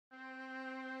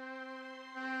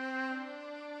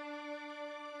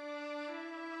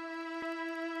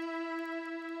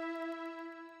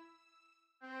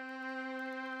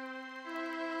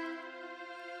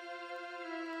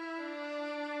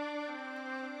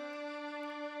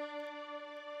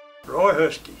Roy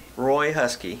Huskey. Roy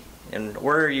Huskey. And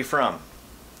where are you from?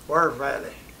 Where's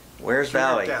Valley? Where's Sevier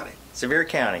Valley? County. Sevier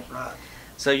County. Right.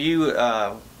 So you,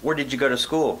 where did you go to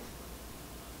school?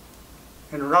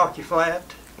 In Rocky Flat.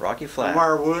 Rocky Flat.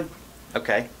 Marwood.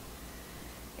 Okay.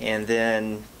 And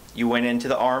then you went into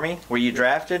the Army. Were you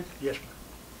drafted? Yes, sir.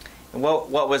 And what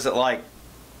was it like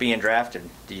being drafted?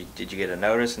 Did you get a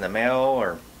notice in the mail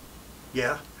or?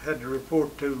 Yeah, had to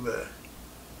report to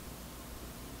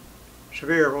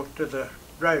Sevierville to the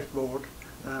draft board,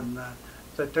 and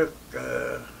they took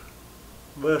a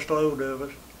bus load of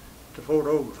us to Fort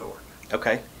Oglethorpe.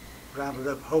 Okay. Rounded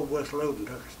up a whole bus load and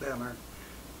took us down there.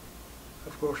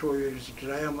 Of course, we was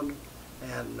examined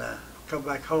and come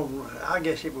back home. I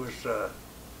guess it was,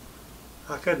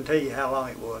 I couldn't tell you how long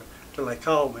it was till they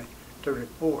called me to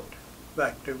report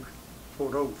back to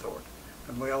Fort Oglethorpe.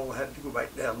 And we all had to go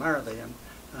back down there then.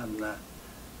 And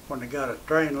when they got a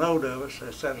train load of us,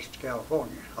 they sent us to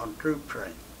California on a troop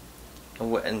train.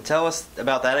 And tell us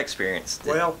about that experience.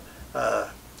 Well,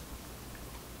 had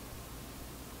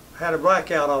a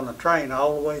blackout on the train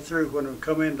all the way through. When we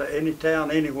come into any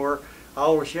town, anywhere,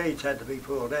 all the shades had to be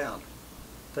pulled down.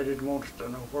 They didn't want us to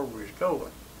know where we was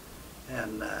going.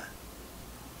 And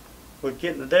we'd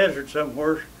get in the desert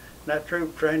somewhere, and that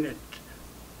troop train would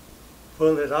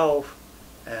pull it off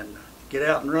and get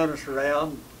out and run us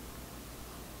around.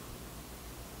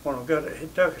 When we got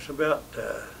it took us about,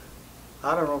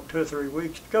 I don't know, 2 or 3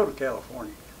 weeks to go to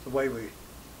California, the way we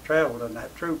traveled on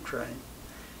that troop train.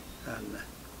 And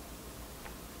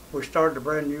we started a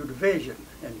brand new division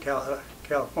in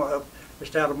California,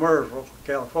 just out of Murrayville,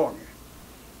 California.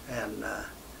 And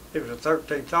it was the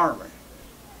 13th Army.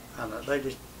 And they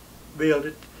just built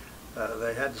it.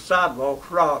 They had the sidewalks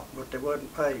rock, but they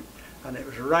wasn't paved. And it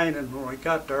was raining when we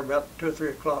got there about 2 or 3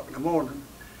 o'clock in the morning.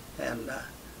 And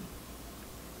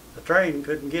the train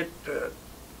couldn't get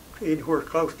anywhere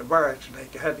close to barracks, and they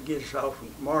had to get us off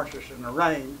and march us in the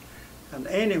rain. And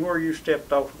anywhere you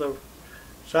stepped off the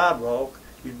sidewalk,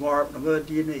 you'd mar up in the mud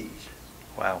to your knees.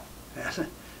 Wow. And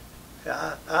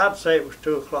I'd say it was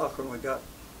 2 o'clock when we got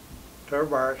to our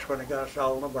barracks, when they got us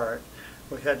all in the barracks.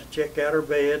 We had to check out our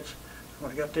beds.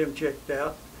 When we got them checked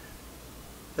out,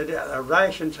 our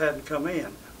rations hadn't come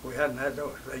in. We hadn't had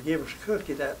those. They gave us a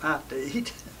cookie that night to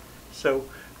eat, so,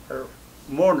 or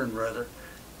morning rather,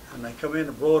 and they come in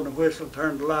and blowing the whistle and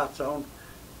turned the lights on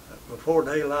before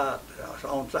daylight. It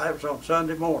was on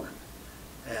Sunday morning,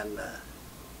 and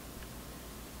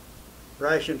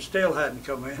rations still hadn't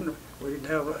come in. We didn't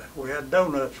have. We had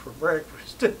donuts for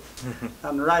breakfast, and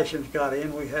the rations got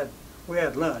in. We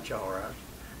had lunch all right,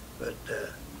 but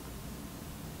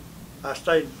I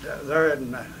stayed there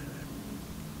in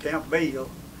Camp Beale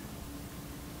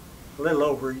a little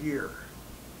over a year,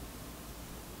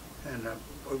 and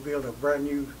we built a brand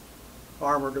new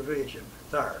armor division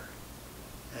there,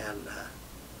 and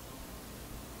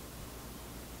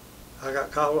we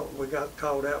got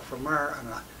called out from there,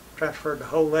 and I transferred the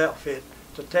whole outfit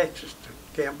to Texas, to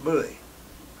Camp Bowie,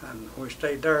 and we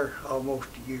stayed there almost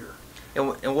a year.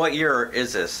 And what year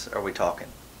is this? Are we talking?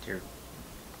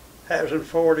 That was in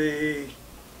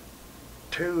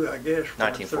 42, I guess.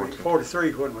 1942.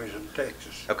 43 when we was in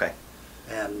Texas. Okay.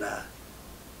 And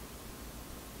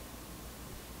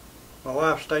my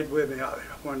wife stayed with me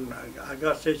when I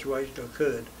got situated I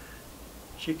could.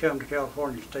 She come to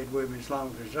California and stayed with me as long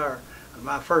as I was there. And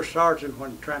my first sergeant,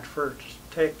 when he transferred to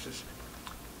Texas,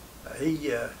 he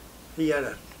had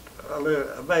a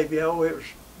baby. Oh, it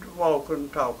was walking,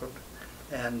 talking,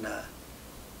 and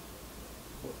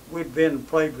we'd been and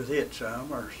played with it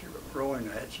some, or Roy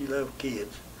had. She loved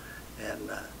kids, and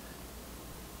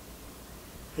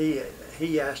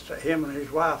him and his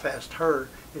wife asked her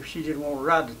if she didn't want to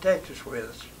ride to Texas with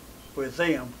us, with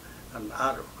them, and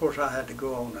of course I had to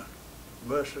go on the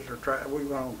buses or we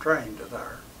went on train to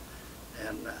there,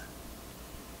 and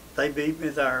they beat me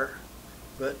there,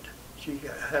 but she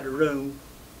had a room,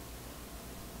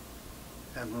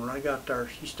 and when I got there,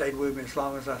 she stayed with me as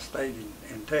long as I stayed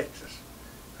in Texas.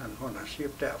 And when I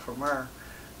shipped out from there,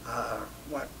 I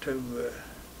went to,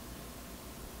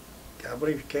 I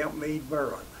believe, Camp Meade,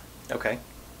 Maryland. Okay.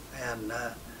 And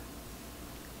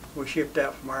we shipped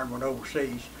out from there and went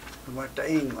overseas and went to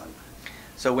England.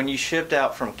 So when you shipped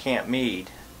out from Camp Meade,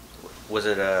 was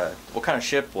it what kind of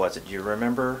ship was it? Do you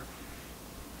remember?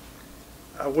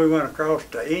 We went across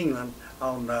to England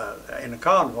in a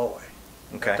convoy.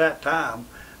 Okay. At that time,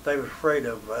 they was afraid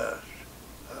of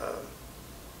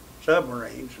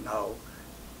submarines and all,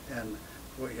 and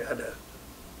we had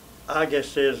I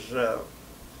guess there's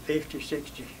 50,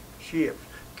 60 ships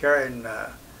carrying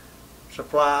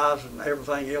supplies and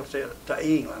everything else to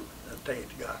England that they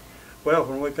had got. Well,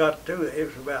 when we got to it,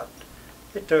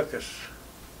 it took us,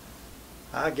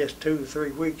 I guess, 2 to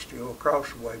 3 weeks to go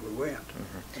across the way we went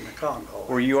in the convoy.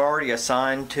 Were you already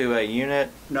assigned to a unit?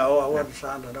 No, I wasn't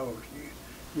assigned to no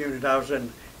unit. I was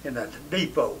in a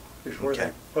depot, is where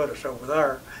they put us over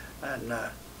there, and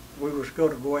we was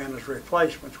going to go in as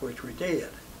replacements, which we did.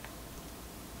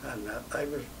 And they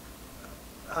was,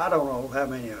 I don't know how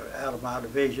many out of my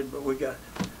division, but we got,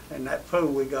 in that pool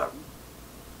we got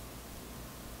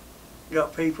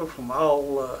people from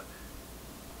all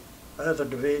other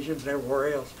divisions and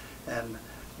everywhere else, and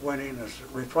went in as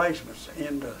replacements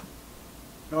into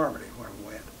Normandy when we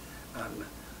went. And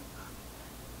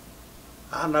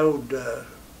I knowed the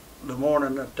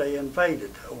morning that they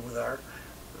invaded over there,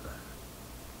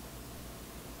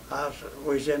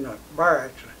 we was in the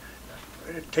barracks,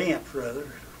 tent rather, is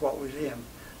what we was in,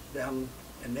 down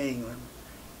in England,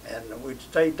 and we'd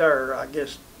stayed there, I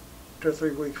guess, 2 or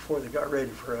 3 weeks before they got ready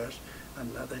for us,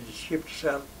 and they just shipped us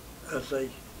out as they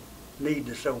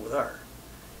needed us over there.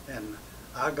 And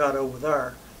I got over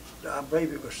there, I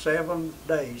believe it was 7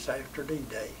 days after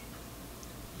D-Day.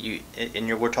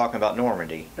 We're talking about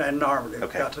Normandy. And Normandy,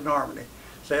 okay. We got to Normandy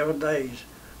 7 days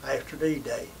after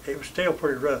D-Day. It was still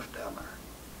pretty rough down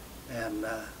there, and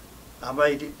I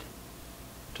made it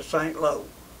to St. Lo.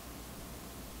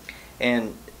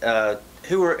 And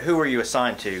who were you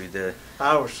assigned to?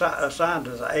 I was assigned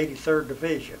to the 83rd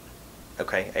Division.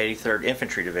 Okay, 83rd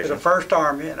Infantry Division. The 1st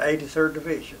Army and 83rd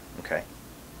Division. Okay.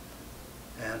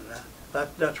 And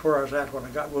that's where I was at when I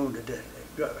got wounded.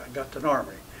 I got to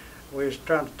Normandy. We was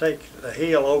trying to take the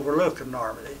hill overlooking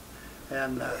Normandy,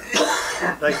 and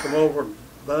they come over and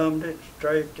bummed it,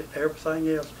 strafed it, everything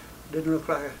else. Didn't look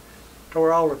like it.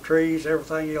 Tore all the trees,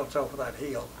 everything else off of that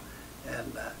hill.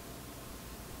 And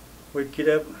we'd get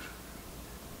up, and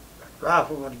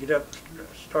riflemen would get up and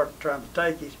start trying to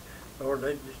take it, or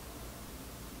they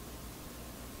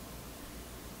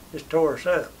just tore us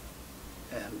up.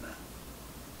 And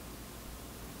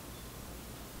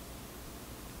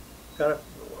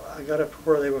I got up to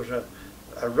where there was a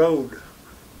road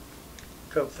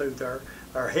come through there,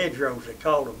 or hedgerows they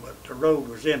called them, but the road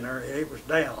was in there, and it was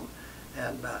down.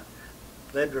 And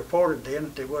they'd reported then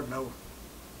that there wasn't no,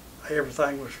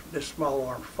 everything was this small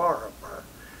arms fire up there.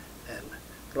 And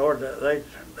Lord, they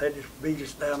just beat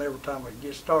us down every time we'd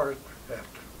get started.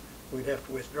 We'd have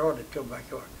to withdraw, they'd come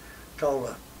back over, call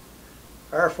the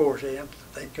Air Force in,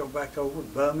 they'd come back over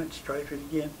and bum it, strafe it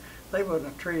again. There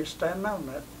wasn't a tree standing on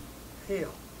that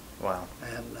hill. Wow.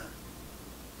 And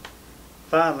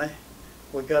finally,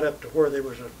 we got up to where there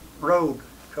was a road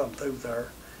come through there,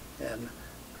 and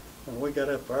when we got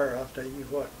up there, I'll tell you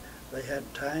what, they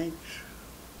had tanks,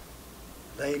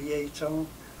 the 88s on them,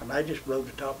 and they just blew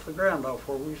the top of the ground off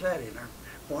where we was at in there.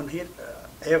 One hit,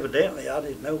 evidently, I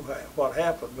didn't know what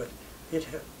happened, but it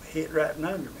hit right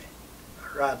under me.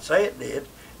 Or I'd say it did,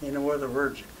 in other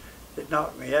words, it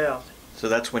knocked me out. So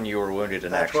that's when you were wounded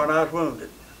in action? That's when I was wounded,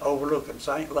 overlooking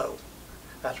St. Lo.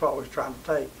 That's what we was trying to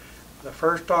take. The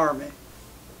 1st Army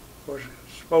was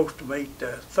supposed to meet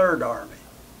the 3rd Army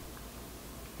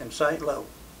in St. Lo.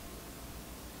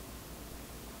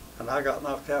 And I got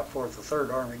knocked out before the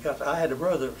 3rd Army got there. I had a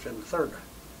brother that was in the 3rd.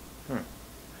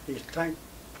 He's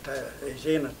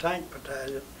in a tank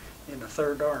battalion in the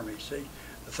 3rd Army. See,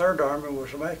 the 3rd Army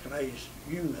was a mechanized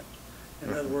unit.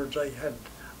 In other words, they had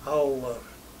all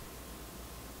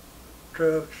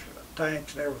trucks,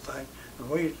 tanks, and everything.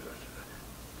 And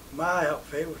my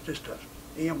outfit was just a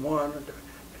M1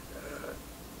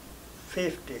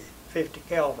 50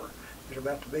 caliber. It was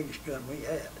about the biggest gun we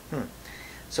had.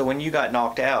 So when you got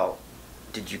knocked out,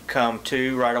 did you come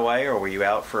to right away, or were you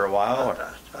out for a while?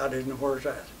 I didn't know where it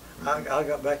was at. I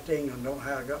got back to England, don't know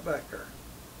how I got back there.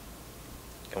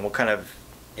 And what kind of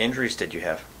injuries did you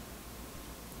have?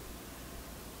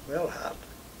 Well,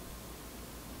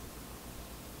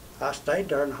 I stayed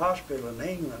there in the hospital in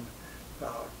England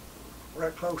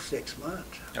right close 6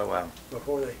 months. Oh, wow.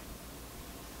 Before they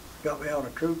got me on a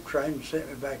troop train and sent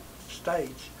me back to the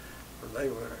States, where they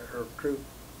were a troop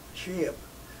ship,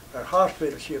 or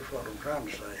hospital ship's what I'm trying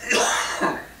to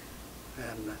say.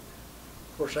 And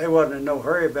of course they wasn't in no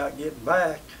hurry about getting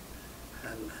back,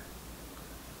 and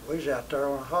we was out there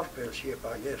on a hospital ship,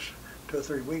 I guess, 2 or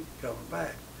 3 weeks coming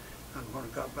back. And when I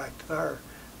got back to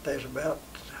there's about,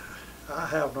 I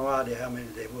have no idea how many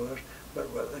there was, but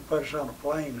they put us on a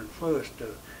plane and flew us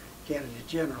to Kennedy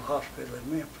General Hospital in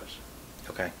Memphis.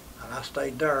 Okay. And I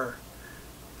stayed there,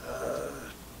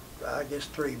 I guess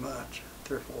 3 months,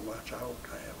 3 or 4 months, I hope to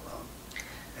have long.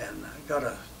 And I got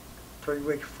a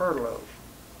 3-week furlough.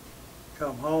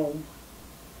 Come home,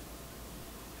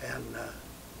 and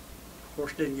Of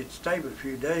course, didn't get to stay but a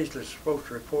few days. They was supposed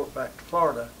to report back to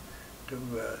Florida to,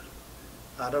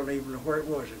 I don't even know where it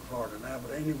was in Florida now,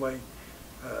 but anyway,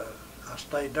 I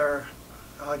stayed there,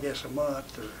 I guess a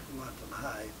month or a month and a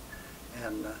half,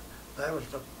 and that was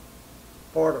the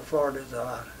part of Florida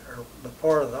that or the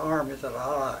part of the Army that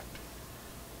I liked.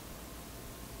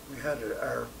 We had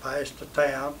our pass to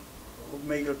town,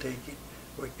 meal ticket.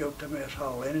 We'd go to mess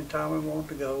hall anytime we wanted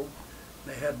to go.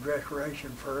 They had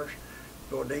recreation first,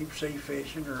 go deep sea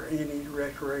fishing or any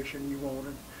recreation you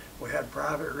wanted. We had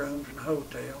private rooms in the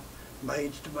hotel,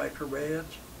 maids to make our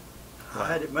beds. Wow. I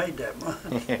had it made that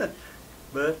month,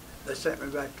 but they sent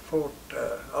me back to Fort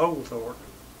Oglethorpe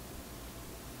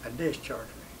and discharged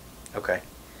me. Okay.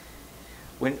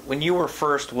 When you were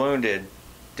first wounded,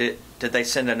 did they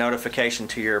send a notification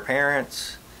to your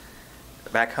parents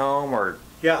back home, or?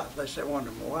 Yeah, they sent one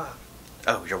to my wife.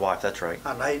 Oh, your wife, that's right.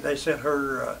 And they sent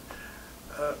her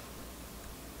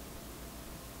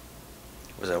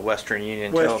Was it a Western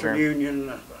Union Western telegram?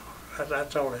 Union.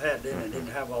 That's all it had. It didn't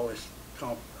have all this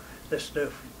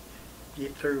stuff you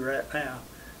get through right now.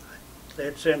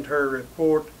 They'd send her a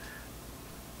report.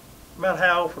 About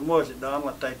how often was it, Don,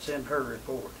 that they'd send her a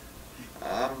report?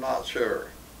 I'm not sure.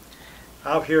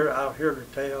 I've heard her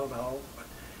tell and all. But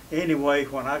anyway,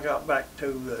 when I got back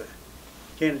to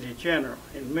Kennedy General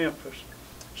in Memphis,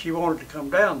 she wanted to come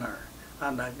down there,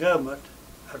 and the government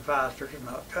advised her to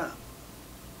not come.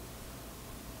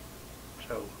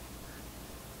 So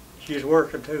she's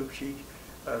working too. She,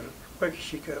 as quick as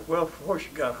she could. Well, before she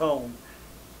got home,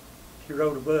 she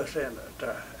rode a bus in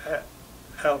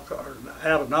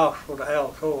out of Knoxville to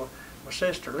Alcoa. My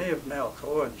sister lived in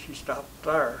Alcoa, and she stopped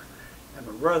there. And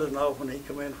my brother-in-law, when he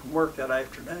come in from work that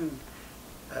afternoon,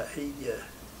 he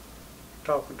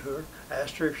talking to her,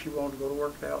 asked her if she wanted to go to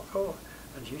work at Alcoa,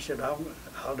 and she said,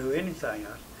 "I'll do anything.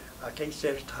 I can't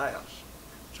sit at the house."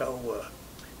 So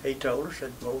he told her,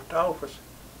 said, "Go to the office,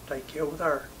 take you over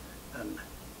there, and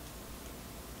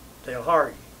they'll hire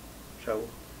you." So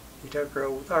he took her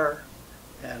over there,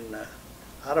 and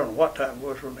I don't know what time it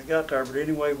was when they got there, but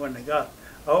anyway, when they got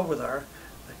over there,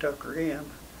 they took her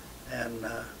in and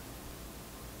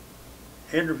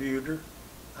interviewed her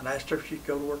and asked her if she'd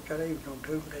go to work that evening on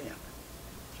 2:10.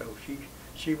 So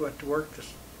she went to work the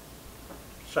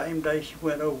same day she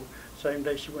went over, same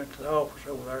day she went to the office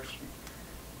over there. She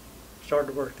started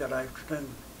to work that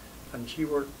afternoon, and she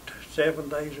worked 7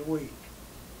 days a week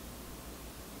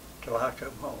till I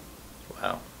come home.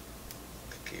 Wow.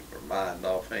 To keep her mind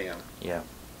off him. Yeah.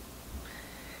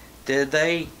 Did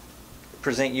they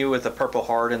present you with a Purple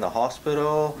Heart in the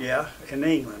hospital? Yeah, in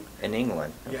England. In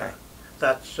England? Okay. Yeah,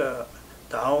 that's the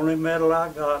only medal I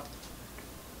got.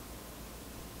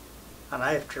 And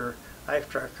after I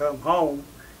come home,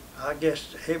 I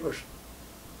guess it was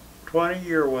 20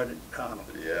 years, wasn't it, Donald?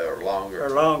 Yeah, or longer. Or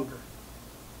longer.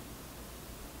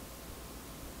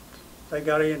 They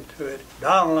got into it.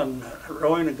 Donald and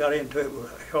Roy got into it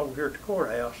over here at the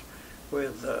courthouse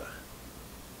with the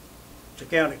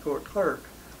county court clerk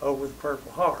over the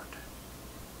Purple Heart.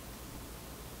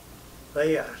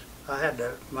 I had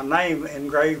my name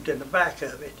engraved in the back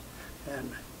of it,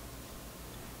 and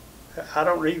I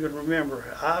don't even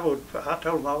remember. I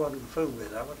told them I wasn't going to fool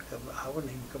with it. I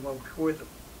wouldn't even come over with them.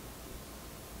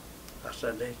 I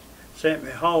said they sent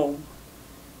me home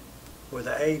with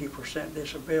an 80%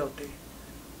 disability,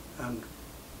 and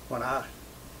when I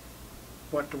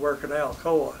went to work at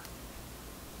Alcoa,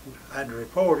 I had to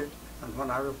report it, and when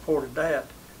I reported that,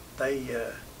 they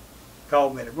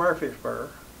called me to Murfreesboro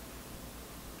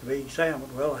to be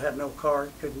examined. Well, I had no car,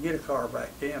 couldn't get a car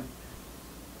back then.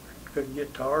 Couldn't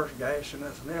get tires, gas, and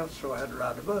nothing else, so I had to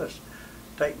ride the bus.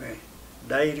 Take me a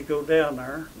day to go down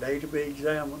there, a day to be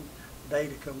examined, a day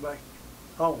to come back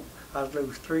home. I'd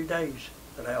lose 3 days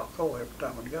at Alcoa every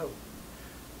time I'd go.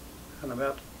 And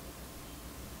about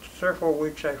 3 or 4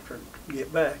 weeks after I'd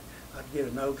get back, I'd get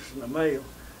a notice in the mail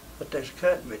that they's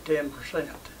cutting me 10%.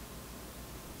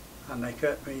 And they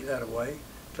cut me that away,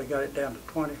 so they got it down to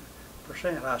 20%.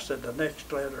 I said, the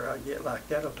next letter I get like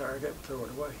that, I'll tear it up and throw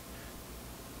it away.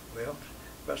 Well,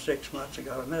 about 6 months I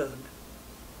got another.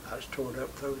 I just tore it up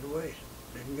and threw it away.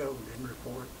 Didn't go, didn't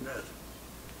report, nothing.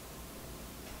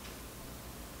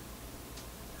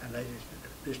 And they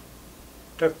just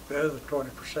took the other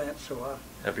 20%, so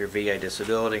Of your VA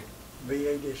disability?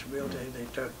 VA disability, they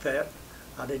took that.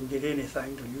 I didn't get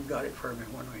anything till you got it for me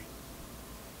when we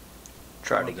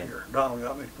Tried come again. up here. Donald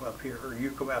got me to come up here, or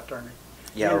you come out there and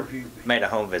Yeah, interviewed me. made a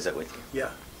home visit with you.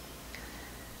 Yeah.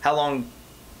 How long,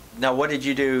 now what did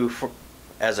you do for,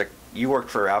 you worked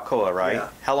for Alcoa, right? Yeah.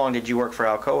 How long did you work for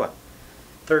Alcoa?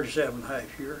 37 and a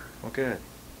half years. Well, good.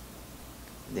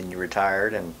 Then you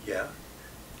retired and... Yeah.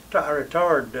 I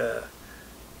retired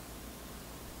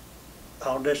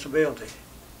on disability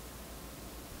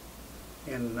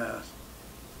in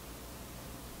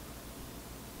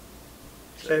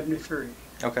 73.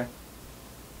 Okay.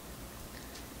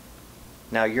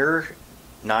 Now you're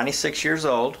 96 years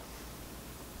old.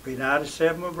 Be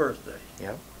 97 my birthday.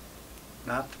 Yep.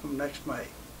 Not next May.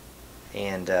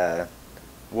 And World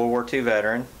War II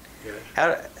veteran.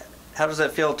 Yes. How does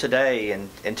that feel today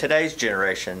in today's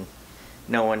generation,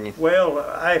 knowing? Well,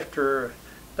 after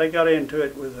they got into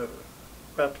it with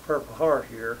about the Purple Heart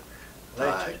here,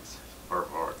 Tides.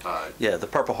 Purple Heart tides. Yeah, the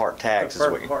Purple Heart tags the is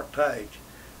Purple what you... Heart tags.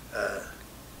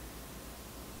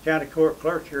 County court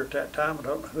clerk here at that time, I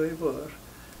don't know who he was,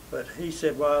 but he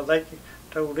said, well, they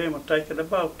told him to take it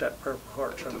about that Purple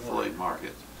Heart At the somewhere. flea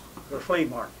market. The flea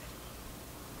market.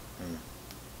 Mm.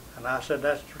 And I said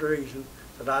that's the reason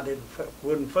that I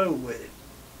wouldn't fool with it.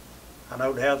 I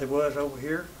knowed how they was over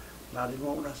here, and I didn't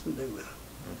want nothing to do with them.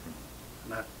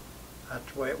 Mm-hmm. And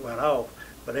that's the way it went off.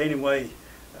 But anyway,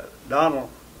 Donald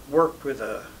worked with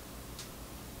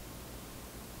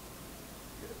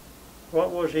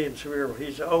what was he in Seville?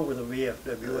 He's over the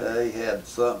VFWA. They had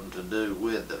something to do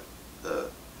with the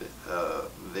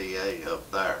VA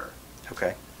up there.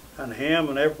 Okay. And him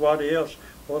and everybody else,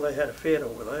 well, they had a fit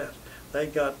over that. They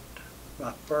got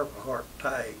my Purple Heart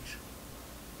tags.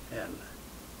 And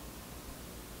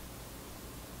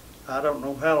I don't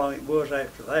know how long it was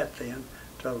after that then,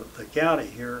 till the county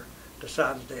here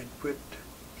decided they'd quit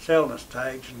selling us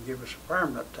tags and give us a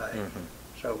permanent tag. Mm-hmm.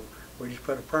 So we just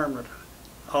put a permanent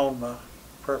on the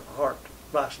Purple Heart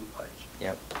license plates.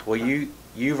 Yep. Well,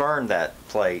 you've earned that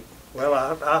plate. Well,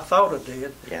 I thought I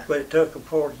did, Yeah. but it took them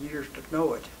 40 years to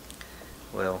know it.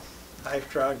 Well.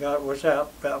 After I was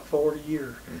out about 40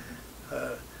 years,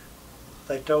 Mm-hmm.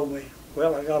 they told me,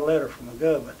 well, I got a letter from the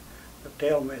government to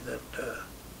tell me that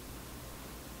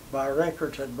my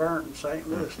records had burnt in St.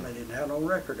 Louis and they didn't have no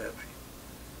record of me.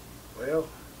 Well,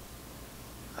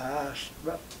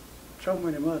 about so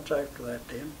many months after that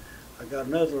then, I got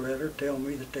another letter telling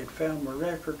me that they'd found my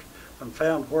records and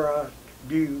found where I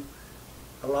due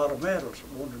a lot of medals.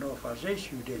 I wanted to know if I was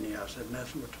issued any. I said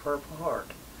nothing but the Purple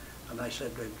Heart. And they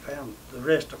said they'd found the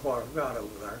rest of what I've got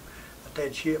over there, that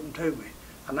they'd ship them to me.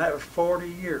 And that was 40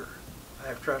 years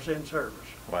after I was in service.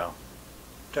 Wow.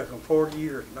 It took them 40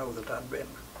 years to know that I'd been.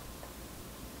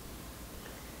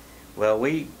 Well,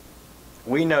 we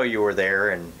know you were there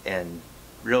and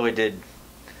really did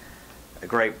a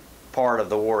great part of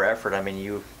the war effort. I mean,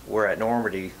 you were at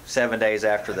Normandy 7 days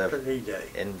after the D-Day.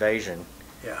 invasion.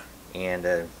 Yeah.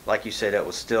 And like you said, it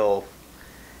was still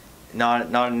not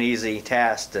an easy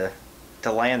task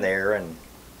to land there and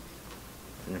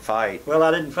fight. Well,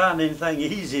 I didn't find anything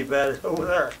easy about it over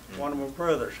there. One of my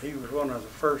brothers, he was one of the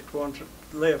first ones that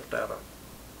left out of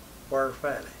Warrior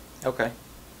Valley. Okay.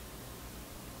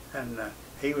 And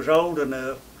he was old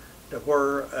enough to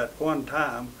where at one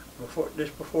time,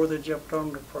 just before they jumped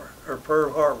on the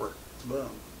Pearl Harbor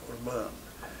bombed,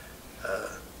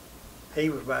 he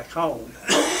was back home,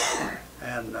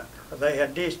 and they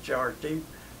had discharged him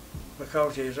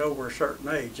because he was over a certain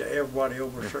age. Everybody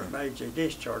over a certain age, they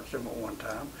discharged him at one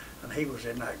time, and he was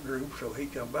in that group, so he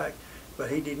come back. But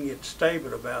he didn't get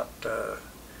stable about,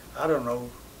 I don't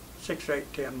know, 6,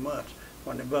 8, 10 months.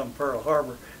 When they bombed Pearl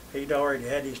Harbor, he'd already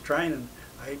had his training.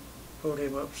 They pulled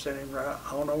him up and sent him right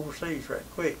on overseas right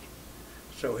quick.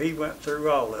 So he went through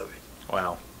all of it.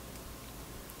 Wow.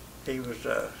 He was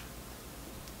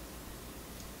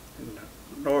in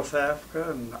North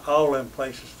Africa and all them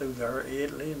places through there,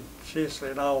 Italy and Sicily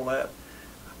and all that.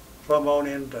 From on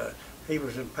into, he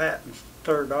was in Patton's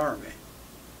 3rd Army,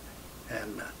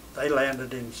 and they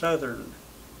landed in southern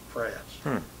France.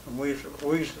 And the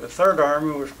 3rd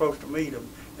Army was supposed to meet them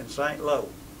in St. Lo.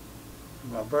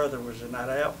 My brother was in that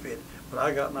outfit, but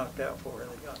I got knocked out before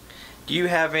they got. Do you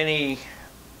have any?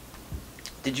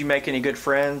 Did you make any good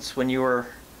friends when you were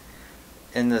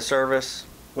in the service?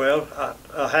 Well,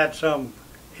 I had some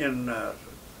in the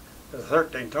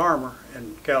 13th Armor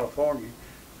in California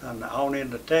and on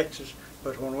into Texas,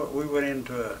 but when we went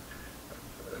into a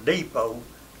depot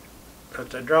that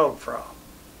they drove from,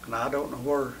 and I don't know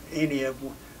where any of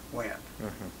them went.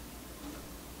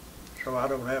 So I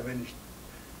don't have any,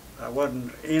 I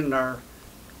wasn't in there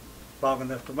long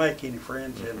enough to make any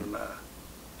friends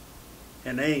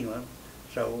in England,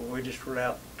 so we just were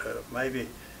out maybe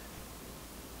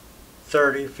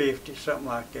 30, 50, something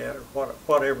like that, or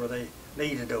whatever they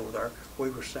needed over there, we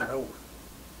were sent over.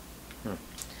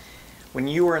 When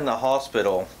you were in the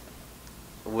hospital,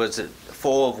 was it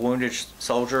full of wounded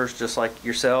soldiers just like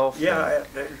yourself? Yeah,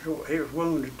 he was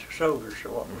wounded soldiers,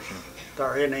 so what was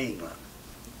there in England.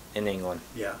 In England.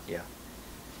 Yeah. Yeah.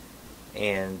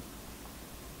 And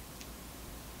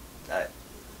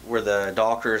were the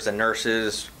doctors and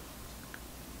nurses,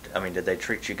 I mean, did they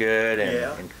treat you good?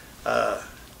 And, yeah.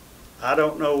 I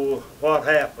don't know what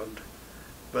happened,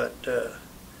 but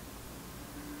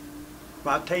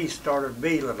my teeth started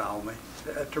beeling on me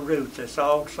at the roots. It's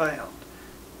all sound.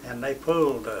 And they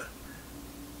pulled,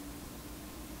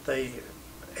 they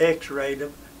x-rayed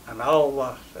them, and all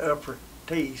the upper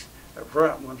teeth, the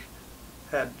front ones,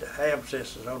 had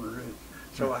abscesses on the root.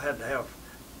 So I had to have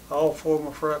all four of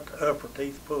my front upper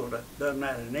teeth pulled. I'd done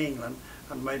that in England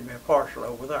and made me a partial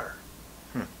over there.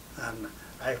 And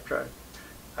after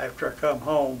I come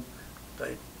home,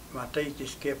 my teeth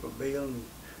just kept a beeling.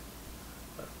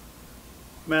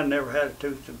 Man never had a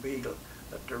tooth to beetle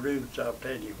at the roots. I'll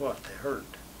tell you what, they hurt.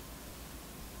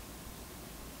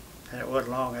 And it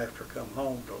wasn't long after I come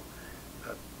home till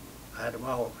I had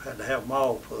to have them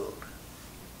all pulled.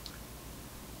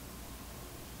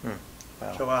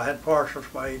 Wow. So I had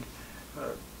partials made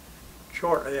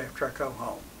shortly after I come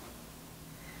home.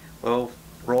 Well,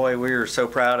 Roy, we are so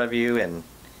proud of you and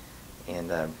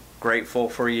grateful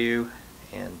for you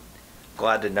and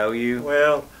glad to know you.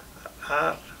 Well,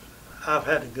 I've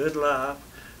had a good life.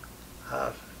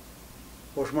 I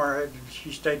was married, and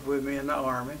she stayed with me in the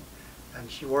Army, and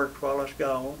she worked while I was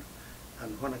gone.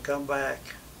 And when I come back,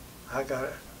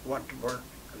 went to work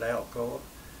at Alcoa,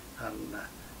 and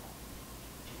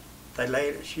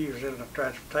she was in a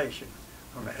transportation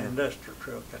on an industrial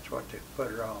truck. That's what they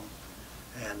put her on.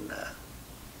 And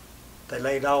they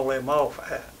laid all them off.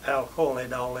 Alcoa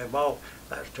laid all them off.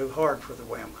 That was too hard for the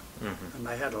women. And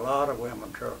they had a lot of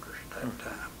women truckers at that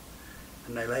time.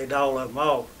 And they laid all of them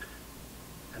off.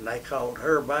 And they called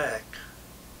her back.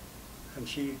 And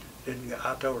she didn't.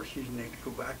 I told her she didn't need to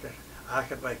go back. I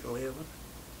could make a living.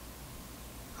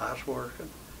 I was working.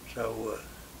 So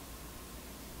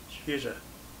she's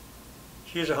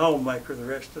a homemaker the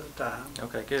rest of the time.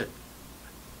 Okay, good.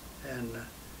 And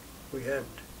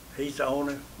he's the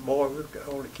only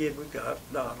only kid we got,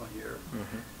 Donald here.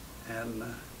 And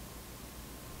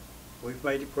we've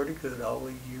made it pretty good all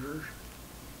these years.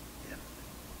 And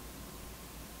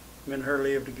me and her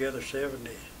lived together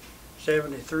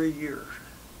 73 years.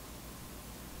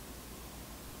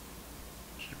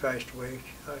 She passed away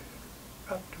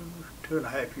about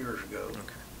 2.5 years ago. Okay.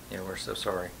 Yeah, we're so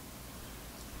sorry.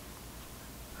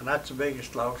 And that's the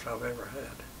biggest loss I've ever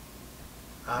had.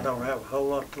 I don't have a whole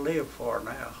lot to live for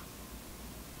now.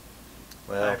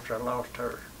 Well, after I lost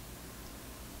her.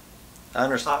 I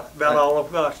understand. About all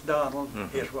I've got's Donald,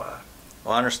 his wife.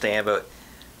 Well, I understand, but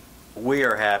we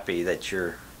are happy that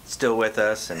you're still with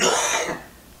us, and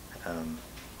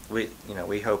we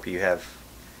hope you have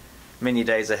many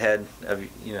days ahead of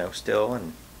still.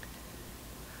 And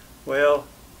well,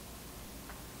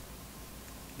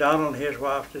 Donald and his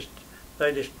wife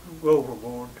they just go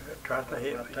overboard, tried to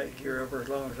help me take care of her as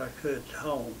long as I could at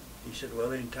home. He said,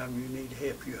 well, anytime you need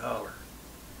help, you holler.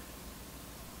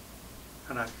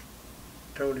 And I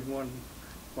told him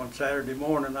one Saturday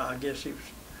morning, I guess it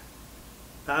was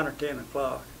 9 or 10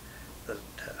 o'clock, that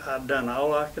I'd done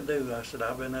all I could do. I said,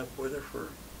 I've been up with her for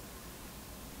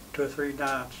 2 or 3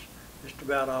 nights, just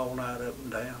about all night up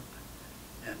and down,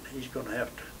 and he's going to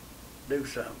have to do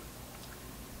something.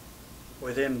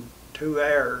 Within 2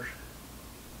 hours,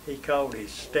 he called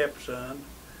his stepson.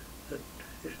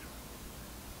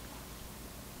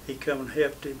 He come and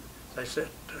helped him. They set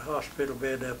the hospital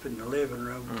bed up in the living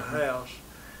room of the house,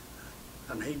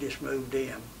 and he just moved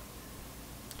in.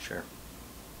 Sure.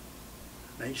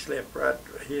 And he slept right,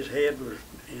 his head was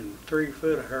in 3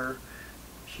 foot of her.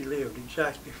 She lived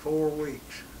exactly 4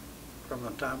 weeks from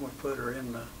the time we put her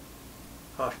in the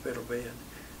hospital bed.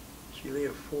 She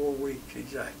lived 4 weeks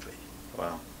exactly.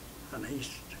 Wow. And he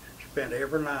spent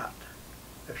every night,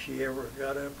 if she ever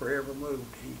got up or ever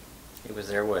moved, he was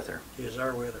there with her. He was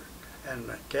there with her.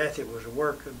 And Kathy was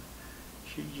working.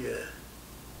 She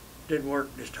didn't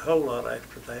work just a whole lot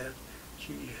after that.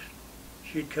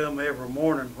 She'd come every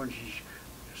morning when she's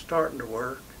starting to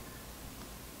work.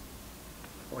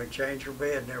 We'd change her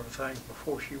bed and everything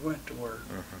before she went to work.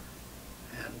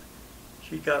 And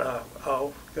she got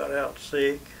out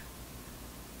sick.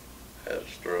 Had a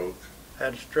stroke.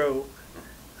 Had a stroke.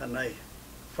 And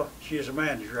she was a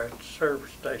manager at the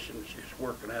service station. She was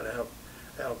working at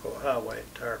Alcoa Highway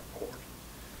at the airport.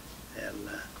 And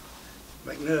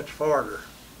McNutt's fired her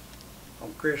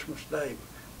on Christmas Day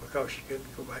because she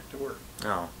couldn't go back to work.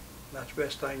 Oh. That's the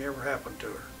best thing ever happened to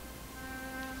her.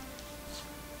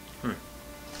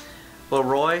 Well,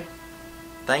 Roy,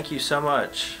 thank you so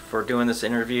much for doing this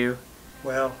interview.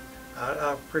 Well,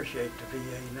 I appreciate the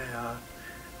VA now.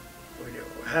 We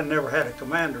had never had a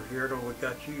commander here till we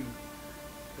got you.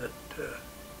 That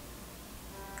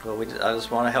Well, I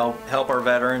just want to help our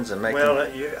veterans and make well,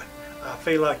 them. I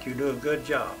feel like you do a good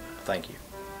job. Thank you.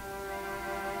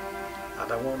 I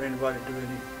don't want anybody to do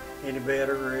any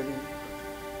better or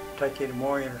take any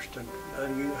more interest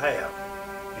than you have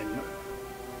in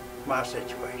my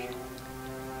situation.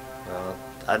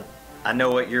 I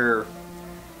know what your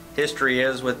history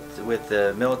is with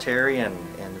the military and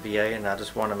the VA, and I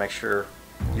just want to make sure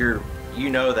you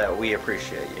know that we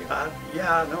appreciate you.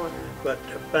 Yeah, I know it, but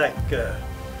back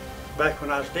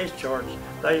when I was discharged,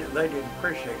 they didn't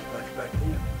appreciate it much back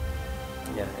then.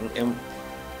 Yeah,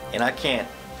 and I can't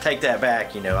take that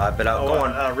back, you know. But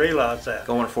I realize that.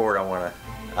 Going forward,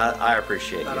 I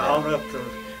appreciate you. And I own up to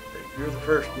you're the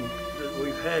first one that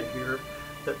we've had here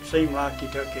that seemed like he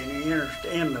took any interest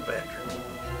in the veterans.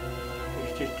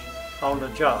 He's just on the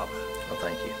job. Well,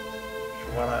 thank you.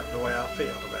 That's the way I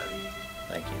feel about it.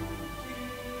 Thank you.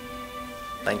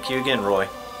 Thank you again, Roy.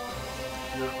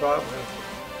 You're quite welcome.